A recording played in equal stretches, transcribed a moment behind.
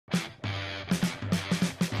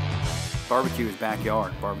Barbecue is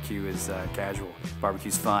backyard. Barbecue is casual.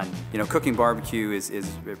 Barbecue's fun. You know, cooking barbecue is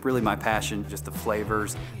really my passion. Just the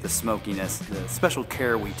flavors, the smokiness, the special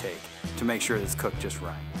care we take to make sure it's cooked just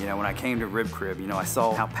right. You know, when I came to Rib Crib, you know, I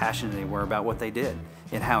saw how passionate they were about what they did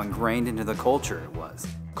and how ingrained into the culture it was.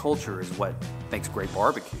 Culture is what makes great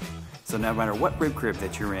barbecue. So no matter what Rib Crib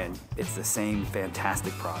that you're in, it's the same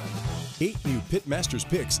fantastic product. 8 new Pitmasters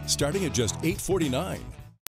picks starting at just $8.49.